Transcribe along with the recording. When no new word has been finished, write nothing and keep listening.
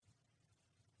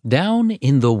Down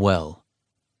in the Well.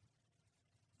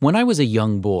 When I was a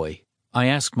young boy, I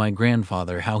asked my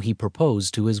grandfather how he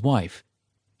proposed to his wife.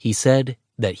 He said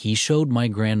that he showed my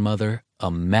grandmother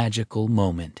a magical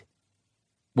moment.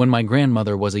 When my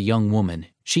grandmother was a young woman,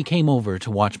 she came over to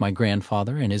watch my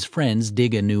grandfather and his friends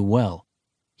dig a new well.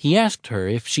 He asked her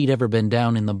if she'd ever been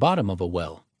down in the bottom of a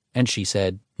well, and she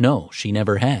said no, she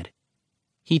never had.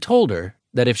 He told her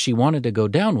that if she wanted to go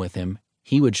down with him,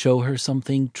 he would show her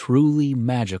something truly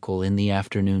magical in the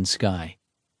afternoon sky.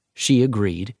 She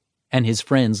agreed, and his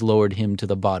friends lowered him to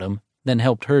the bottom, then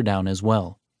helped her down as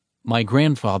well. My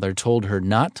grandfather told her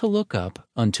not to look up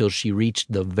until she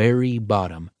reached the very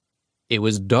bottom. It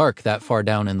was dark that far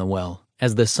down in the well,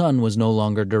 as the sun was no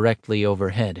longer directly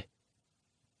overhead.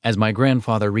 As my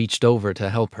grandfather reached over to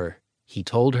help her, he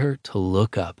told her to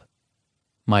look up.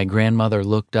 My grandmother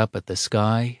looked up at the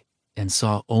sky and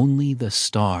saw only the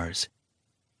stars.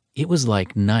 It was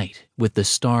like night, with the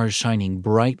stars shining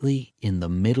brightly in the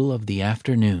middle of the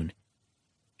afternoon.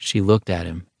 She looked at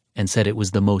him and said it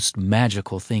was the most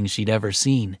magical thing she'd ever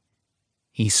seen.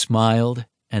 He smiled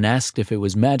and asked if it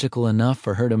was magical enough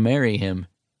for her to marry him,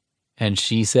 and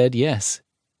she said yes.